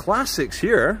 there's some classics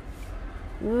here.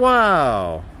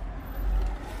 Wow.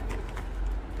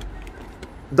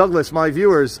 Douglas, my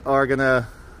viewers are gonna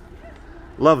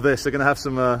love this. They're gonna have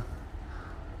some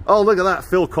oh, look at that,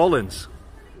 Phil Collins.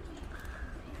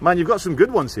 Man, you've got some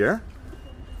good ones here.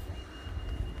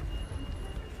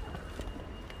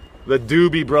 The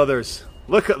Doobie Brothers.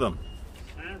 Look at them.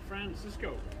 San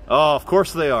Francisco. Oh, of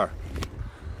course they are.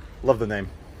 Love the name.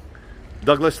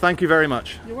 Douglas, thank you very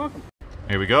much. You're welcome.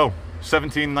 Here we go.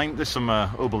 1790, there's some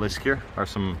obelisk here, or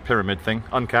some pyramid thing,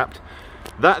 uncapped.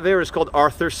 That there is called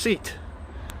Arthur's Seat.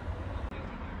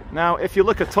 Now, if you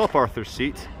look atop Arthur's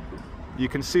Seat, you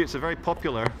can see it's a very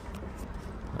popular...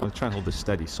 I'll try and hold this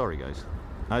steady, sorry guys.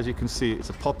 As you can see, it's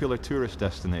a popular tourist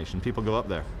destination. People go up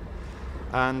there.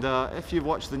 And if you've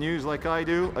watched the news like I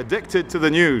do, addicted to the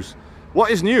news.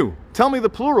 What is new? Tell me the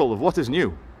plural of what is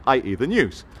new, i.e. the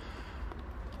news.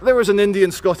 There was an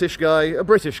Indian Scottish guy, a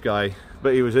British guy,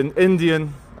 but he was an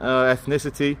Indian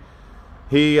ethnicity.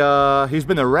 He's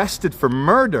been arrested for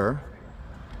murder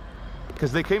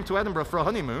because they came to Edinburgh for a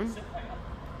honeymoon,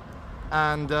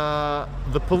 and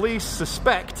the police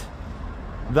suspect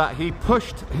that he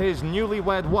pushed his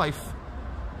newlywed wife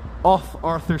off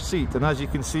Arthur's Seat, and as you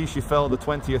can see, she fell the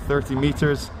 20 or 30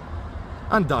 meters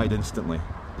and died instantly.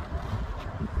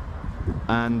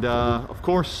 And of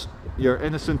course, you're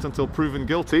innocent until proven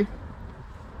guilty.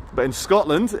 But in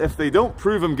Scotland, if they don't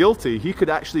prove him guilty, he could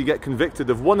actually get convicted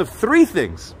of one of three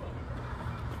things.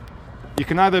 You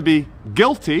can either be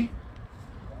guilty,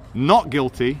 not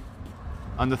guilty,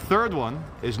 and the third one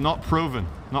is not proven,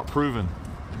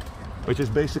 which is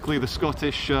basically the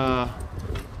Scottish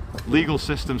legal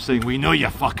system saying, we know you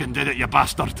fucking did it, you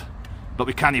bastard, but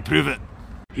we can't prove it.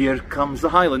 Here comes the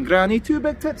Highland Granny, two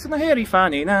big tits and a hairy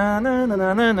fanny, na na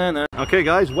na na na na. Okay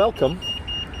guys, welcome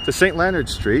to St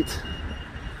Leonard's Street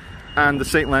and the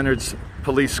St Leonard's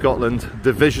Police Scotland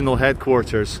divisional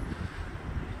headquarters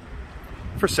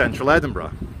for central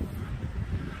Edinburgh.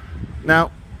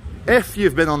 Now, if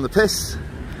you've been on the piss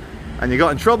and you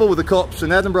got in trouble with the cops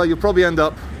in Edinburgh, you'll probably end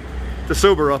up to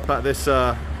sober up at this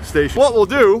station. What we'll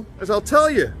do is I'll tell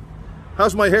you,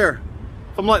 how's my hair?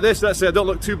 If I'm like this, let's say I don't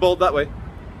look too bald that way.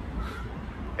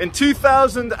 In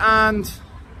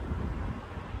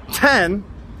 2010,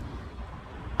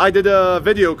 I did a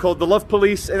video called The Love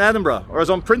Police in Edinburgh, where I was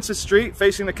on Princess Street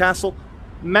facing the castle,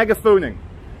 megaphoning.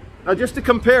 Now just to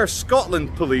compare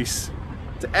Scotland police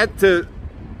to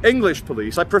English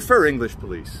police, I prefer English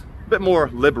police. A bit more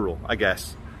liberal, I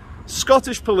guess.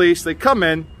 Scottish police, they come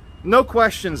in, no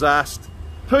questions asked,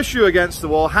 push you against the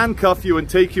wall, handcuff you and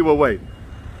take you away.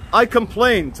 I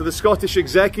complained to the Scottish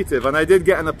executive and I did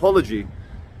get an apology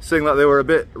saying that they were a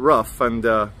bit rough and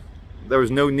there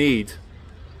was no need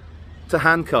to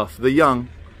handcuff the young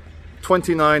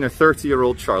 29 or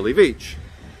 30-year-old Charlie Veitch.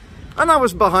 And I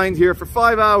was behind here for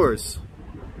 5 hours.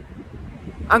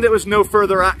 And it was no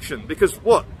further action, because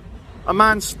what? A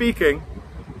man speaking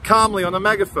calmly on a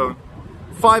megaphone,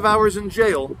 5 hours in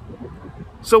jail.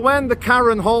 So when the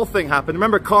Karen Hall thing happened,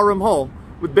 remember Coram Hall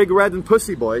with Big Red and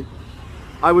Pussy Boy?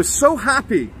 I was so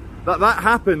happy that that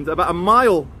happened about a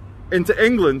mile into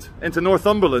England, into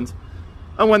Northumberland.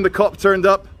 And when the cop turned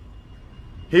up,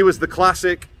 he was the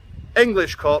classic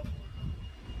English cop,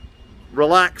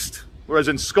 relaxed. Whereas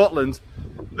in Scotland,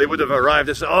 they would have arrived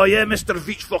and said, oh yeah, Mr.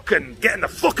 Veitch, fucking get in the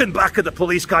fucking back of the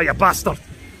police car, you bastard.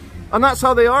 And that's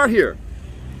how they are here.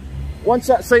 Once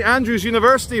at St Andrews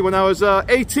University when I was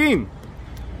 18,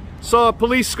 saw a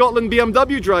Police Scotland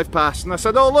BMW drive past and I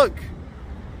said, oh look,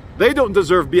 they don't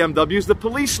deserve BMWs. The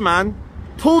policeman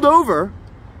pulled over,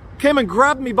 came and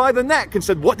grabbed me by the neck and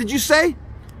said, what did you say?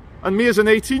 And me as an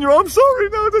 18-year-old, I'm sorry,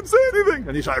 no, I didn't say anything.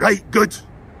 And he's like, right, good.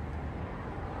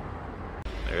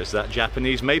 There's that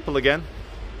Japanese maple again.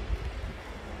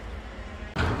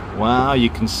 Wow, you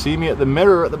can see me at the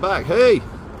mirror at the back. Hey!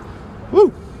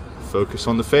 Woo! Focus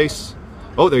on the face.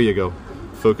 Oh, there you go.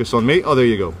 Focus on me. Oh, there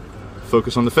you go.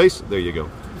 Focus on the face. There you go.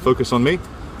 Focus on me.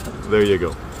 There you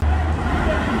go.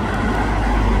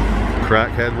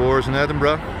 Crackhead wars in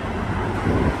Edinburgh.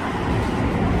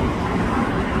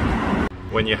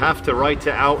 When you have to write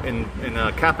it out in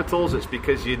capitals, it's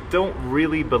because you don't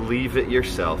really believe it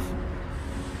yourself.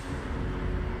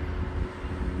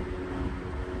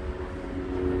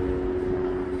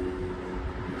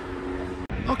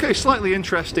 Okay, slightly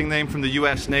interesting name from the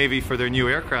US Navy for their new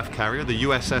aircraft carrier, the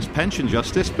USS Pension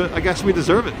Justice, but I guess we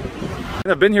deserve it.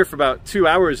 I've been here for about 2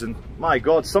 hours and my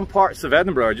God, some parts of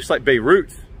Edinburgh are just like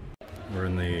Beirut. We're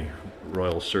in the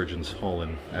Royal Surgeons Hall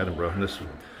in Edinburgh, and this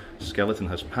skeleton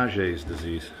has Paget's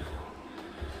disease.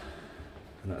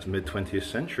 And that's mid-20th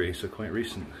century, so quite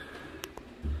recent.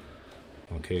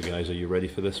 Okay guys, are you ready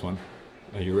for this one?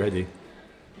 Are you ready?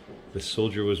 This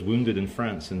soldier was wounded in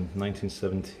France in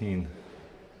 1917.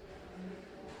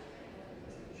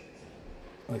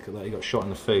 Look at that, he got shot in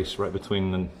the face right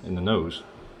between in the nose.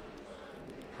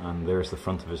 And there's the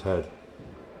front of his head.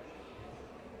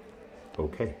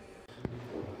 Okay.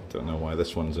 Don't know why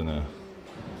this one's in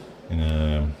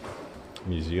a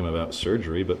museum about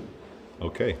surgery, but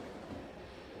okay.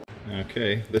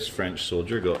 Okay, this French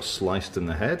soldier got sliced in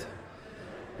the head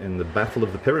in the Battle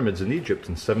of the Pyramids in Egypt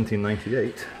in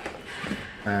 1798.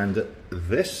 And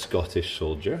this Scottish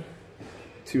soldier,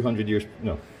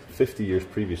 50 years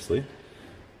previously,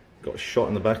 got shot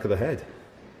in the back of the head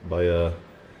by a,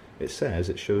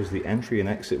 it shows the entry and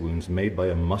exit wounds made by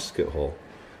a musket ball.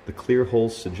 The clear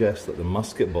holes suggest that the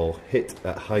musket ball hit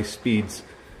at high speeds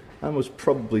and was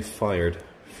probably fired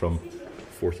from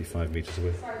 45 meters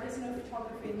away. Sorry, there's no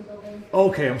photography in the building.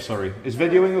 Okay, I'm sorry. Is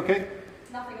videoing okay?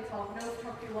 Nothing at all. No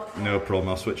photography whatsoever. No problem,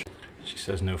 I'll switch. She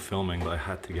says no filming, but I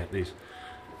had to get these.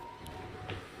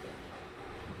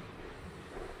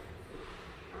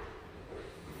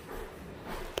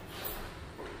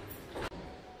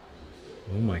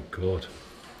 Oh my God.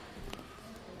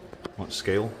 What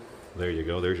scale? There you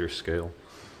go, there's your scale.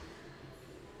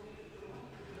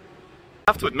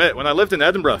 I have to admit, when I lived in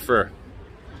Edinburgh for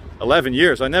 11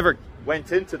 years, I never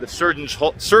went into the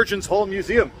Surgeons Hall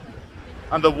Museum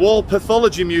and the Wall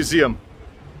Pathology Museum.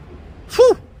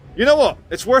 Phew! You know what?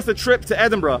 It's worth a trip to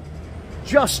Edinburgh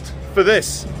just for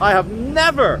this. I have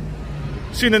never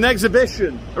seen an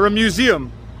exhibition or a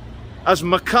museum as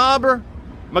macabre,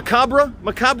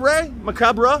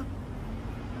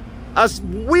 as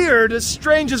weird, as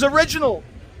strange, as original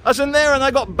as in there, and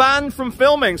I got banned from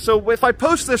filming. So if I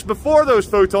post this before those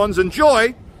photons,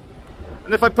 enjoy,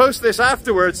 and if I post this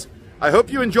afterwards, I hope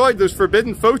you enjoyed those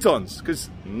forbidden photons, because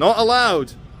not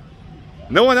allowed.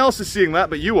 No one else is seeing that,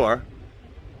 but you are.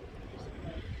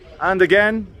 And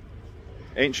again,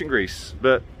 ancient Greece.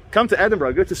 But come to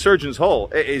Edinburgh, go to Surgeons Hall.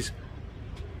 It is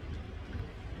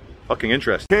fucking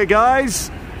interesting. Okay guys,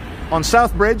 on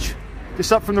South Bridge,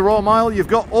 just up from the Royal Mile, you've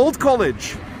got Old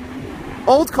College.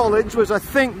 Old College was, I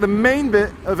think, the main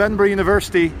bit of Edinburgh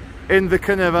University in the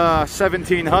kind of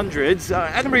 1700s.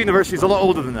 Edinburgh University is a lot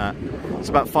older than that. It's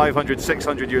about 500,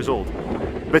 600 years old.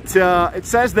 But it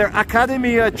says there,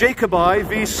 Academia Jacobi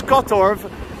v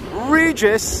Scotorv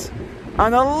Regis,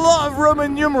 and a lot of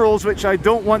Roman numerals, which I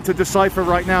don't want to decipher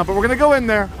right now, but we're going to go in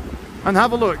there and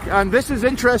have a look. And this is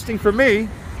interesting for me,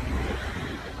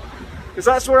 because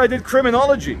that's where I did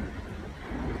criminology.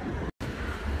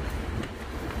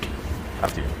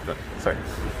 After you, sorry.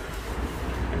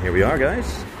 And here we are,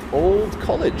 guys. Old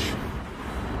College.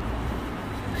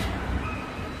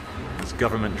 This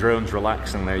government drone's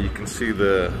relaxing there. You can see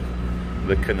the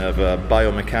kind of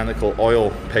biomechanical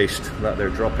oil paste that they're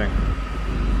dropping.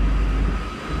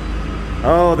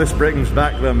 Oh, this brings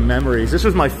back the memories. This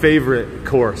was my favorite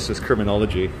course, is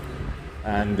criminology.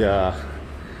 And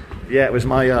yeah, it was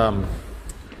my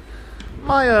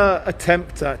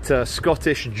attempt at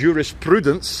Scottish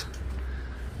jurisprudence.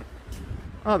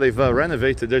 Oh, they've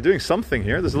renovated. They're doing something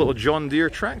here. There's a little John Deere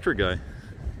tractor guy.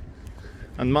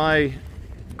 And my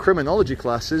criminology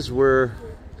classes were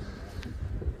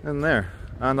in there.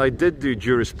 And I did do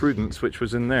jurisprudence, which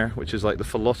was in there, which is like the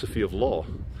philosophy of law.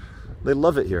 They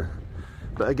love it here.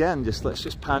 But again, let's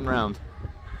just pan round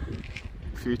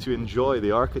for you to enjoy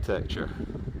the architecture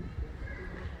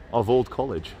of Old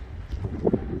College.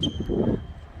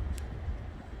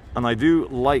 And I do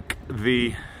like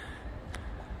the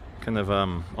kind of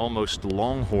almost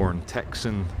Longhorn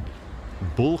Texan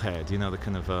bullhead, you know, the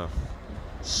kind of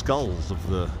skulls of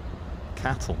the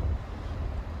cattle.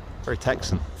 Very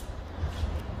Texan.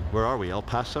 Where are we? El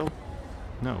Paso?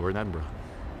 No, we're in Edinburgh.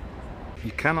 You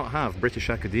cannot have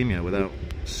British academia without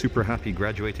super happy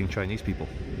graduating Chinese people.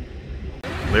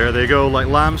 There they go, like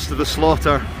lambs to the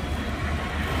slaughter.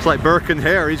 It's like Burke and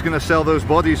Hare. He's going to sell those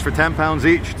bodies for £10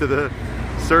 each to the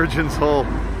Surgeons Hall.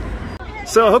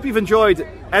 So I hope you've enjoyed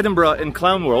Edinburgh in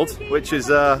Clown World, which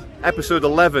is episode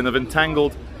 11 of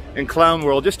Entangled in Clown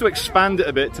World, just to expand it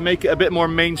a bit, to make it a bit more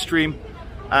mainstream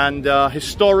and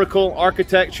historical,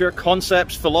 architecture,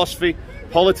 concepts, philosophy,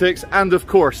 politics, and of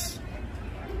course,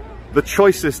 the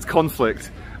choicest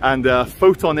conflict and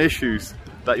photon issues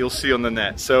that you'll see on the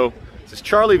net. So This is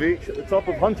Charlie Veitch at the top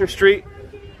of Hunter Street,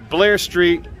 Blair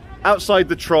Street, outside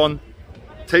the Tron.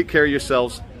 Take care of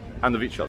yourselves and of each other.